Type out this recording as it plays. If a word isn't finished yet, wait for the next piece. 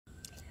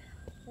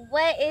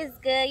What is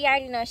good? You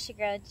already know it's your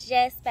girl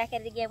Jess back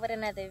at it again with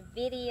another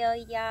video,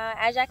 y'all.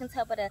 As y'all can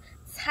tell by the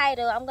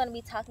title, I'm going to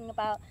be talking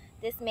about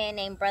this man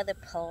named Brother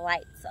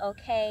Polight.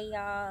 Okay,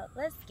 y'all,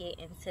 let's get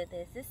into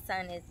this. This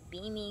sun is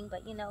beaming,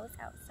 but you know it's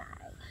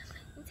outside.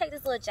 Let me take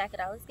this little jacket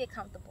off. Let's get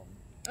comfortable.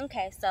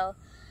 Okay, so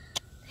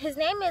his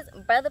name is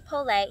Brother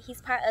Polight.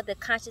 He's part of the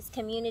conscious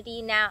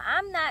community. Now,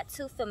 I'm not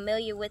too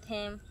familiar with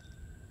him.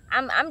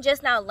 I'm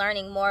just now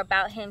learning more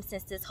about him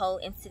since this whole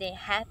incident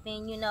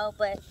happened, you know,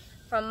 but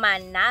from my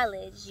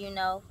knowledge, you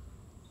know,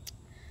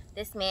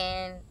 this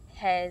man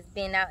has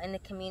been out in the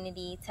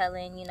community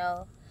telling, you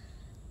know,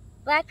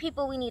 black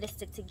people, we need to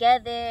stick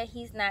together.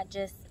 He's not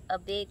just a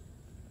big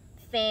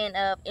fan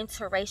of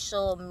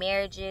interracial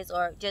marriages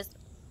or just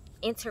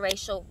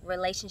interracial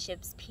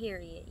relationships,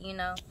 period, you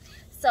know.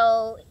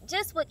 So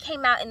just what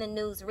came out in the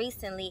news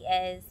recently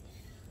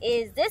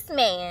is this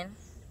man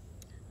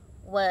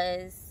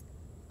was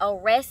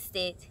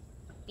arrested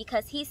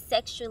because he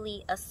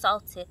sexually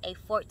assaulted a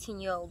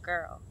 14-year-old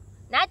girl.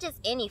 Not just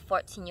any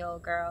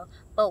 14-year-old girl,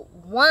 but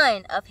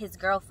one of his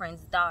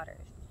girlfriend's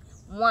daughters.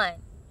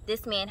 One.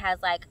 This man has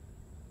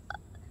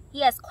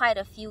he has quite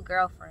a few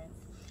girlfriends.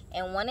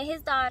 And one of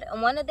these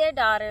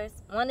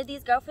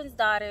girlfriend's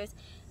daughters,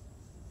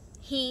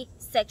 he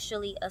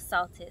sexually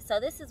assaulted. So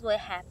this is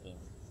what happened.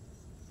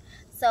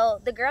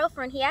 So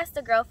he asked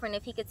the girlfriend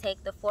if he could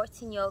take the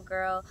 14-year-old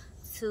girl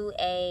to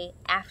a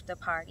after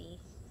party.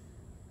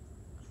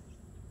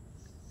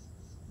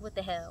 What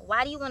the hell?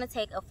 Why do you want to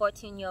take a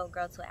 14-year-old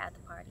girl to an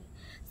after party?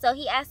 So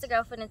he asked the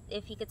girlfriend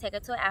if he could take her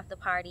to an after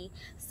party.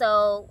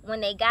 So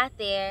when they got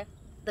there,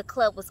 the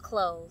club was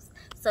closed.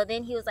 So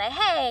then he was like,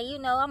 hey, you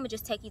know, I'm going to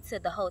just take you to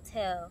the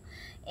hotel.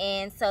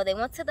 And so they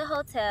went to the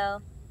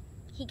hotel.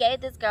 He gave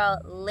this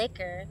girl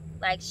liquor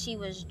like she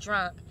was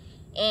drunk.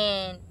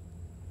 And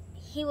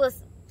he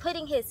was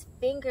putting his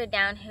finger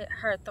down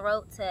her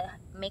throat to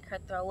make her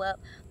throw up.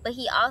 But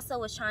he also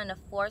was trying to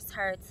force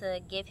her to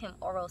give him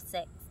oral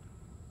sex.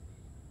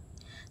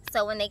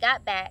 So when they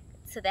got back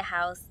to the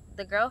house,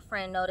 the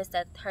girlfriend noticed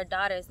that her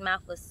daughter's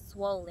mouth was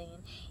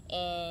swollen.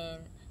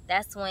 And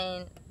that's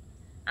when,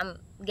 I'm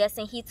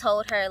guessing, he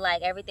told her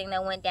everything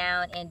that went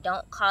down and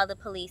don't call the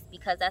police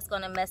because that's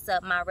going to mess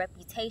up my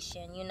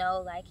reputation, you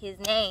know, his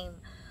name.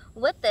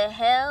 What the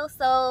hell?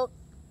 So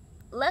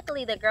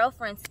luckily the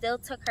girlfriend still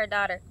took her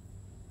daughter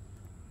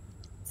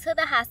to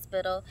the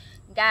hospital,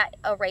 got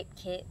a rape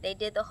kit. They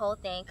did the whole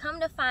thing. Come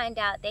to find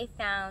out, they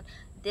found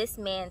this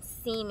man's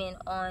semen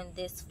on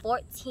this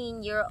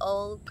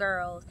 14-year-old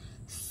girl's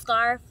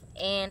scarf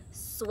and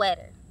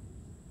sweater.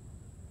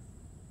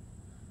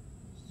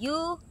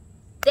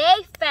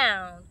 They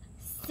found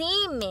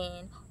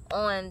semen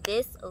on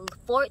this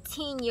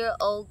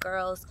 14-year-old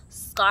girl's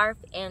scarf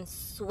and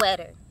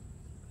sweater.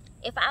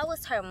 If I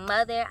was her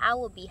mother, I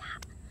would be,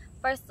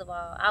 first of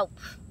all, I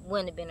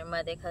wouldn't have been her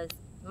mother because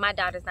my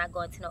daughter's not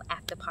going to no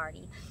after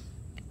party,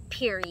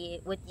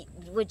 period,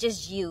 with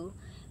just you.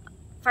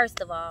 First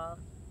of all,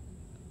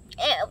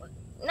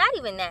 not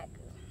even that,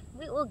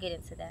 we'll get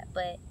into that,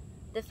 but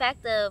the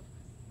fact of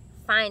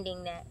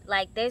finding that,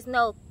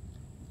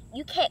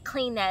 you can't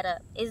clean that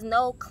up. There's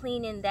no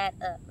cleaning that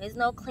up. There's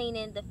no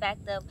cleaning the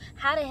fact of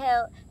how the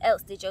hell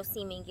else did your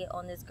semen get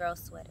on this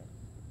girl's sweater.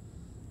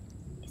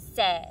 It's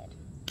sad.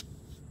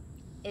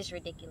 It's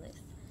ridiculous.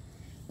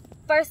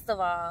 First of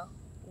all,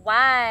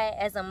 why,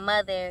 as a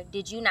mother,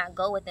 did you not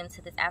go with them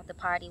to this after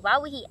party? Why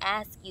would he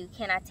ask you,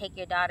 can I take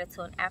your daughter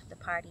to an after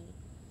party?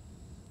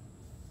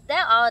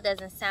 That all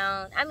doesn't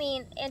sound,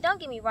 and don't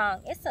get me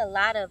wrong, there's a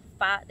lot of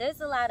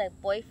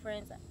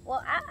boyfriends.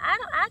 Well,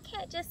 I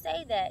can't just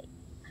say that.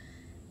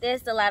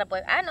 There's a lot of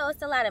boyfriends. I know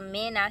it's a lot of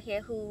men out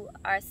here who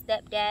are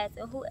stepdads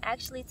and who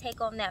actually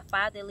take on that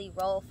fatherly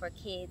role for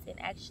kids and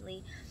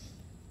actually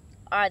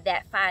are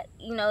that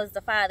is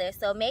the father.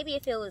 So maybe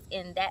if it was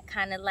in that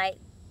kind of light,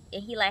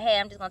 and he hey,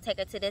 I'm just going to take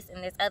her to this,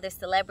 and there's other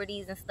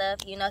celebrities and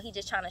stuff, you know, he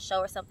just trying to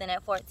show her something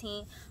at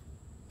 14.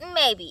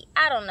 Maybe.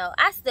 I don't know.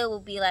 I still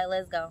would be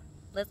let's go.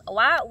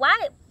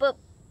 Why? But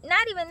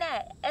not even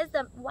that.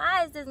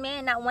 Why does this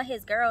man not want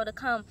his girl to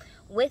come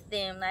with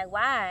them?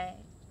 Why?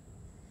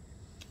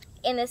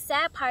 And the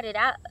sad part it's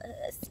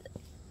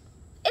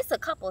a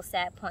couple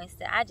sad points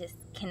that I just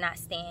cannot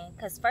stand.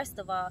 Because first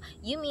of all,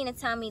 you mean to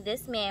tell me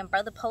this man,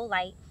 Brother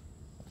Polight,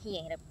 he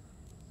ain't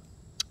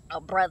a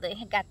brother.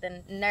 He got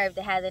the nerve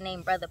to have the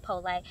name Brother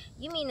Polight.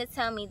 You mean to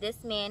tell me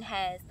this man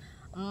has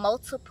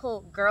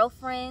multiple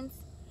girlfriends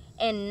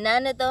and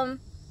none of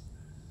them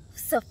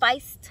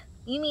sufficed?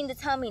 You mean to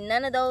tell me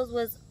none of those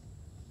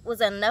was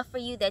enough for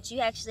you, that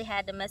you actually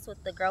had to mess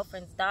with the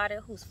girlfriend's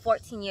daughter who's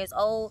 14 years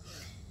old?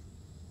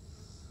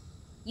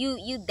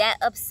 You that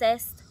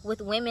obsessed with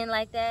women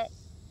like that?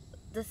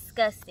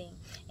 Disgusting.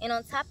 And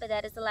on top of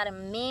that, it's a lot of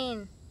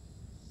men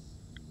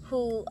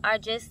who are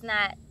just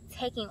not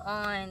taking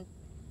on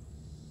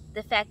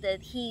the fact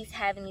that he's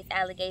having these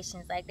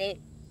allegations.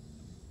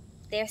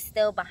 They're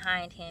still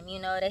behind him, you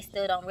know. They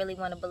still don't really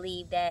want to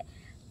believe that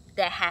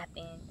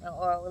happened,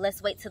 or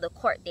let's wait till the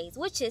court days,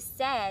 which is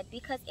sad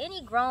because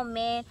any grown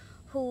man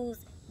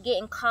who's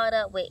getting caught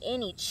up with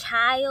any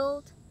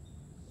child,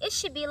 it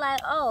should be like,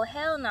 oh,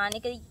 hell no,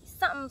 nigga,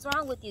 something's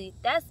wrong with you.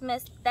 That's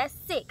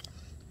sick.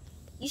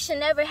 You should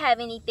never have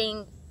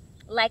anything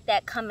like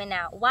that coming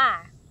out.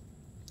 Why?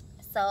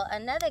 So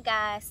another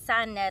guy,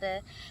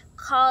 Sonetta,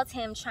 called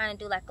him trying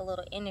to do like a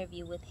little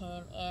interview with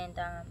him, and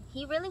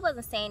he really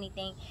wasn't saying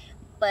anything,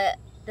 but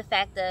the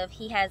fact of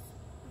he has,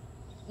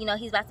 you know,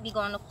 he's about to be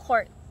going to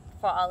court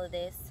for all of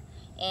this,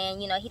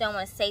 and, you know, he don't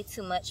want to say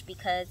too much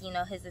because, you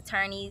know, his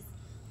attorneys,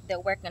 they're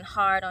working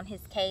hard on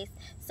his case.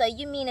 So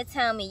you mean to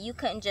tell me you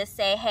couldn't just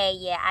say, hey,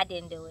 yeah, I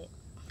didn't do it.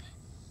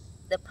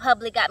 The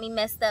public got me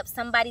messed up.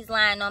 Somebody's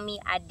lying on me.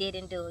 I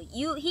didn't do it.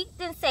 He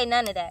didn't say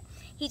none of that.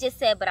 He just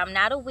said, but I'm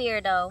not a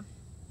weirdo.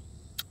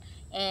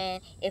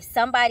 And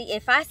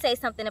if I say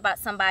something about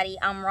somebody,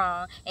 I'm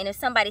wrong. And if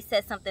somebody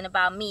says something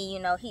about me, you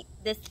know,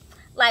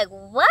 like,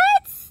 what?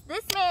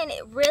 This man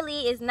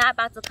really is not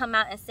about to come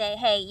out and say,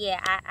 hey, yeah,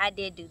 I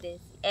did do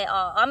this at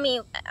all. I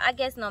mean, I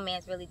guess no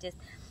man's really just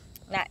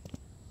not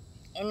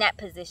in that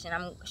position.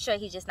 I'm sure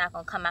he's just not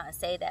going to come out and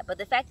say that. But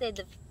the fact that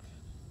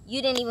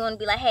you didn't even want to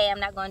be like, hey, I'm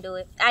not going to do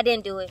it. I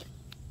didn't do it.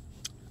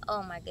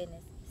 Oh, my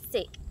goodness.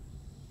 Sick.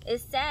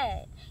 It's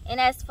sad. And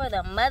as for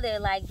the mother,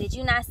 like, did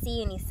you not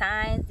see any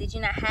signs? Did you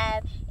not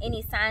have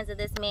any signs of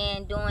this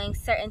man doing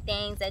certain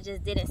things that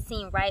just didn't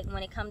seem right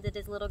when it comes to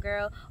this little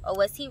girl? Or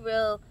was he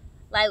real?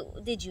 Like,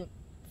 did you,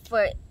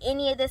 for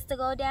any of this to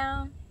go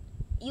down,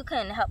 you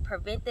couldn't help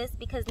prevent this?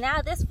 Because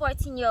now this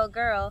 14-year-old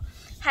girl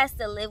has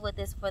to live with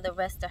this for the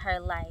rest of her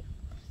life.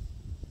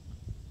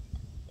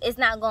 It's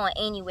not going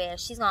anywhere.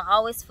 She's going to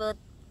always feel,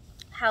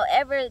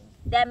 however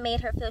that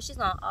made her feel, she's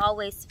going to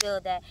always feel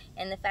that.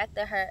 And the fact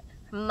that her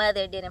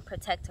mother didn't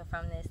protect her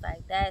from this,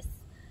 like, that's,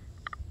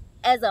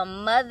 as a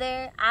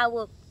mother, I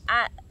would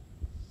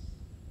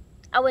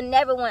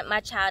never want my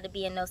child to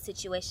be in no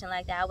situation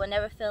like that. I would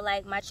never feel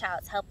like my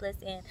child's helpless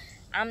and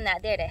I'm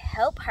not there to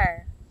help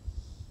her.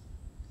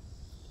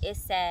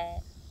 It's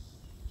sad.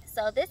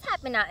 So this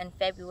happened out in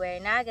February.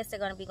 Now I guess they're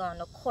going to be going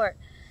to court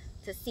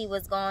to see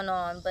what's going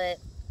on. But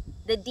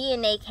the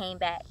DNA came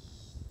back.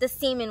 The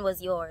semen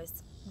was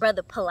yours,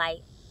 Brother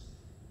Polight.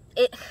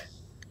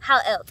 How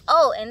else?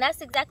 Oh, and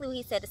that's exactly what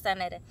he said to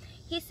Sonetta.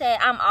 He said,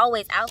 I'm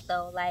always out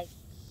though. Like,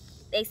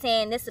 they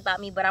saying this about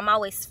me, but I'm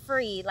always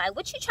free. Like,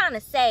 what you trying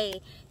to say?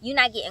 You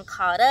not getting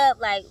caught up?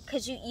 Like,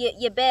 because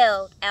you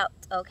bailed out,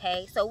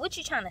 okay? So what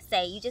you trying to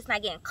say? You just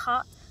not getting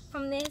caught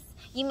from this?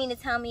 You mean to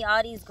tell me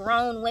all these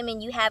grown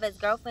women you have as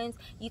girlfriends,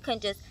 you can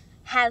just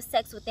have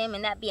sex with them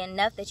and that be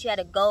enough that you had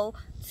to go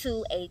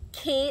to a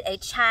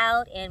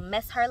child, and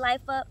mess her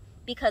life up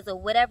because of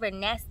whatever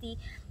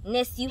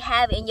nastiness you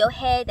have in your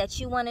head that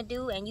you want to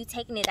do, and you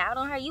taking it out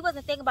on her? You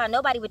wasn't thinking about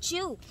nobody but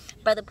you,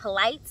 Brother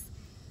Polight.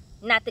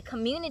 Not the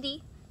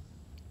community.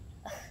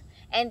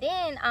 And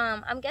then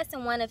I'm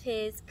guessing one of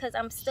his, because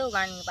I'm still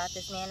learning about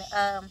this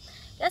man,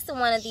 guessing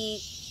one of the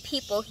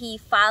people he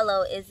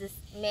follow is this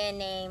man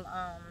named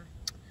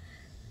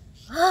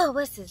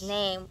what's his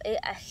name? It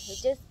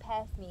just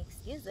passed me.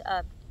 Excuse me.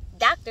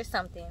 Dr.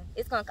 something.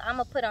 I'm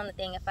gonna put on the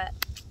thing if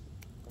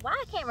why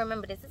I can't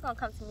remember this. It's gonna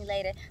come to me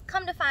later.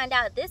 Come to find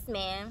out, this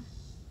man,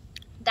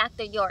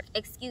 Dr. York,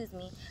 excuse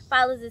me,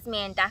 follows this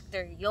man,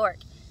 Dr. York.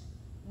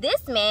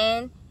 This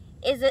man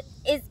is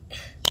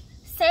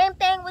same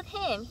thing with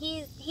him.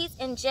 He's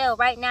in jail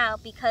right now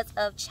because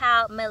of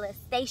child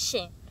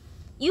molestation.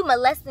 You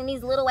molesting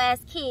these little ass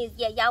kids,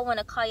 yet y'all want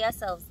to call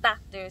yourselves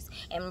doctors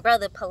and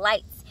Brother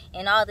Polights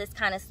and all this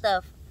kind of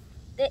stuff.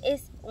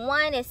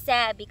 One is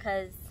sad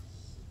because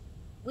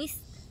this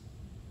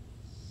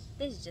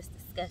is just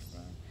disgusting.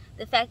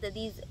 The fact that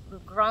these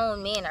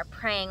grown men are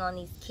preying on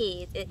these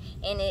kids, and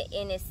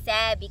it's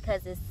sad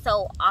because it's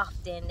so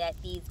often that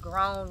these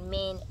grown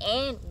men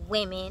and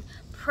women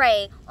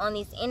prey on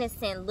these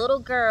innocent little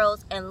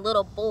girls and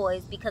little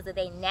boys because of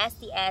their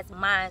nasty ass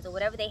minds or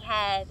whatever they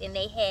have in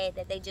their head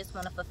that they just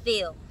want to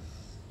fulfill.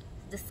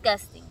 It's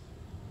disgusting.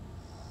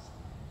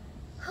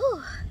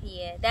 Whew.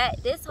 Yeah,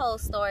 this whole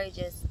story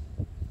just,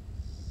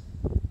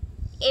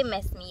 it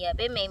messed me up.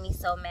 It made me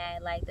so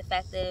mad. Like, the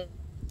fact that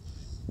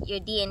your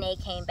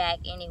DNA came back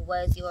and it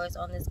was yours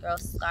on this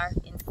girl's scarf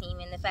and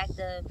semen. The fact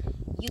that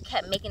you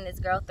kept making this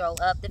girl throw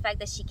up. The fact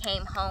that she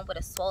came home with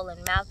a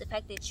swollen mouth. The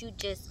fact that you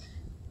just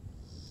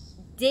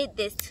did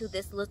this to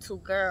this little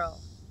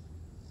girl.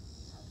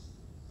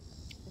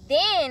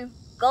 Then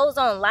goes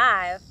on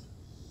live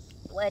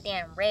with a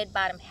damn red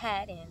bottom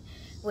hat and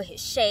with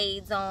his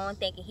shades on,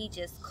 thinking he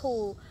just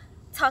cool,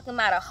 talking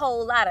about a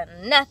whole lot of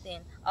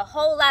nothing. A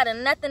whole lot of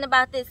nothing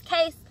about this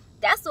case.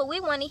 That's what we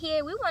want to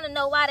hear. We want to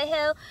know why the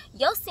hell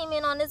your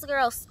semen on this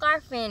girl's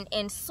scarf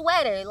and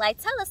sweater. Like,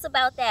 tell us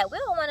about that. We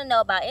don't want to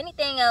know about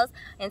anything else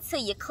until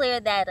you clear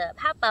that up.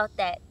 How about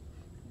that?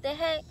 The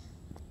heck?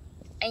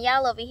 And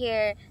y'all over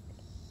here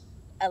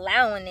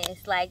allowing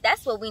this. Like,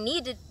 that's what we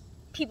need to,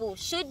 people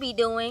should be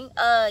doing.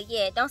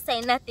 Yeah, don't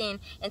say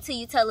nothing until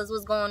you tell us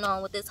what's going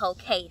on with this whole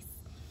case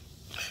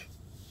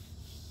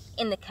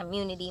in the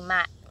community.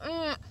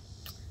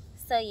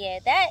 So yeah,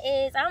 that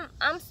is,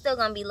 I'm still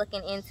gonna be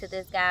looking into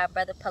this guy,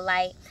 Brother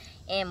Polight,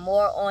 and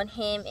more on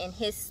him and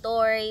his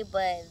story.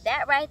 But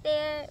that right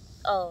there,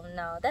 oh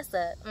no, that's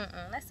a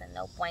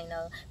no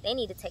bueno. They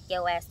need to take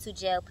your ass to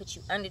jail, put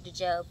you under the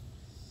jail,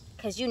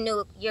 because you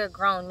knew you're a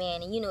grown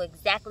man and you knew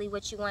exactly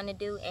what you want to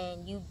do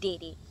and you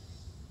did it.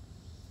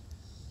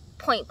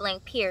 Point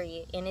blank,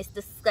 period. And it's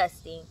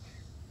disgusting.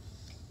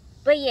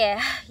 But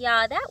yeah,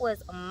 y'all, that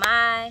was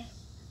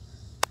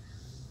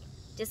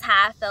just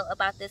how I felt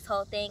about this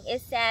whole thing.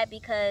 It's sad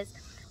because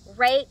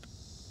rape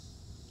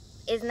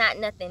is not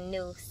nothing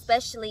new,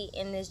 especially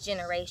in this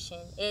generation.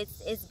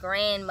 It's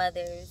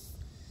grandmothers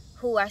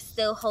who are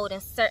still holding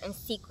certain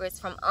secrets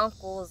from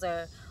uncles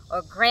or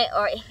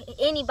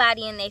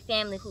anybody in their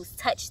family who's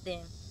touched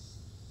them,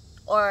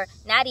 or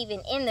not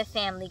even in the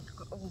family,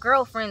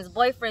 girlfriends,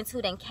 boyfriends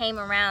who then came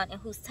around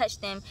and who's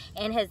touched them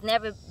and has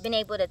never been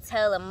able to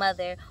tell a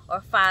mother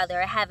or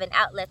father or have an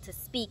outlet to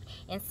speak,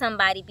 and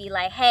somebody be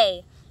like,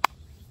 hey,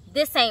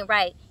 this ain't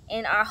right,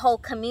 and our whole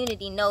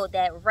community know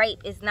that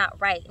rape is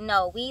not right.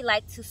 No, we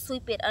like to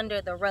sweep it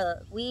under the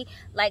rug. We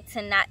like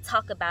to not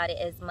talk about it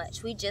as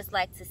much. We just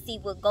like to see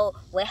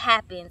what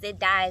happens. It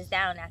dies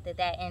down after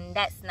that, and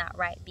that's not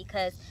right,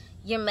 because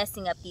you're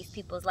messing up these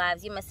people's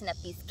lives. You're messing up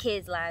these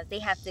kids' lives. They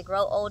have to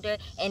grow older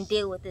and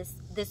deal with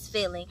this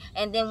feeling,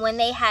 and then when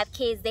they have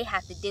kids, they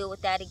have to deal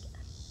with that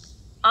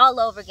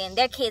all over again.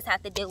 Their kids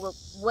have to deal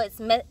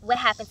with what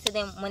happened to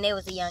them when they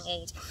was a young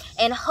age,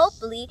 and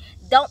hopefully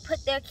don't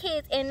put their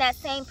kids in that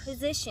same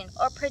position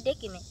or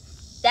predicament.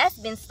 That's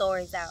been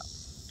stories out.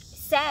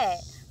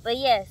 Sad. But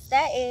yes,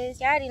 that is,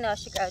 you already know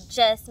it's your girl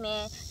Jess,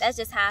 man. That's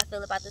just how I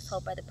feel about this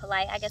whole brother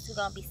Polight. I guess we're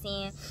gonna be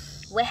seeing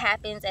what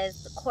happens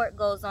as the court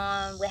goes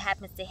on, what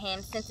happens to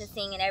him,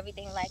 sentencing and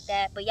everything like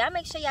that. But y'all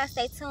make sure y'all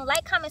stay tuned.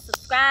 Like, comment,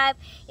 subscribe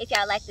if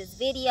y'all like this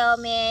video,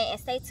 man, and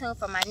stay tuned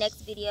for my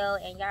next video.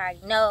 And y'all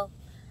already know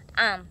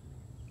I'm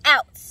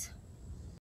out.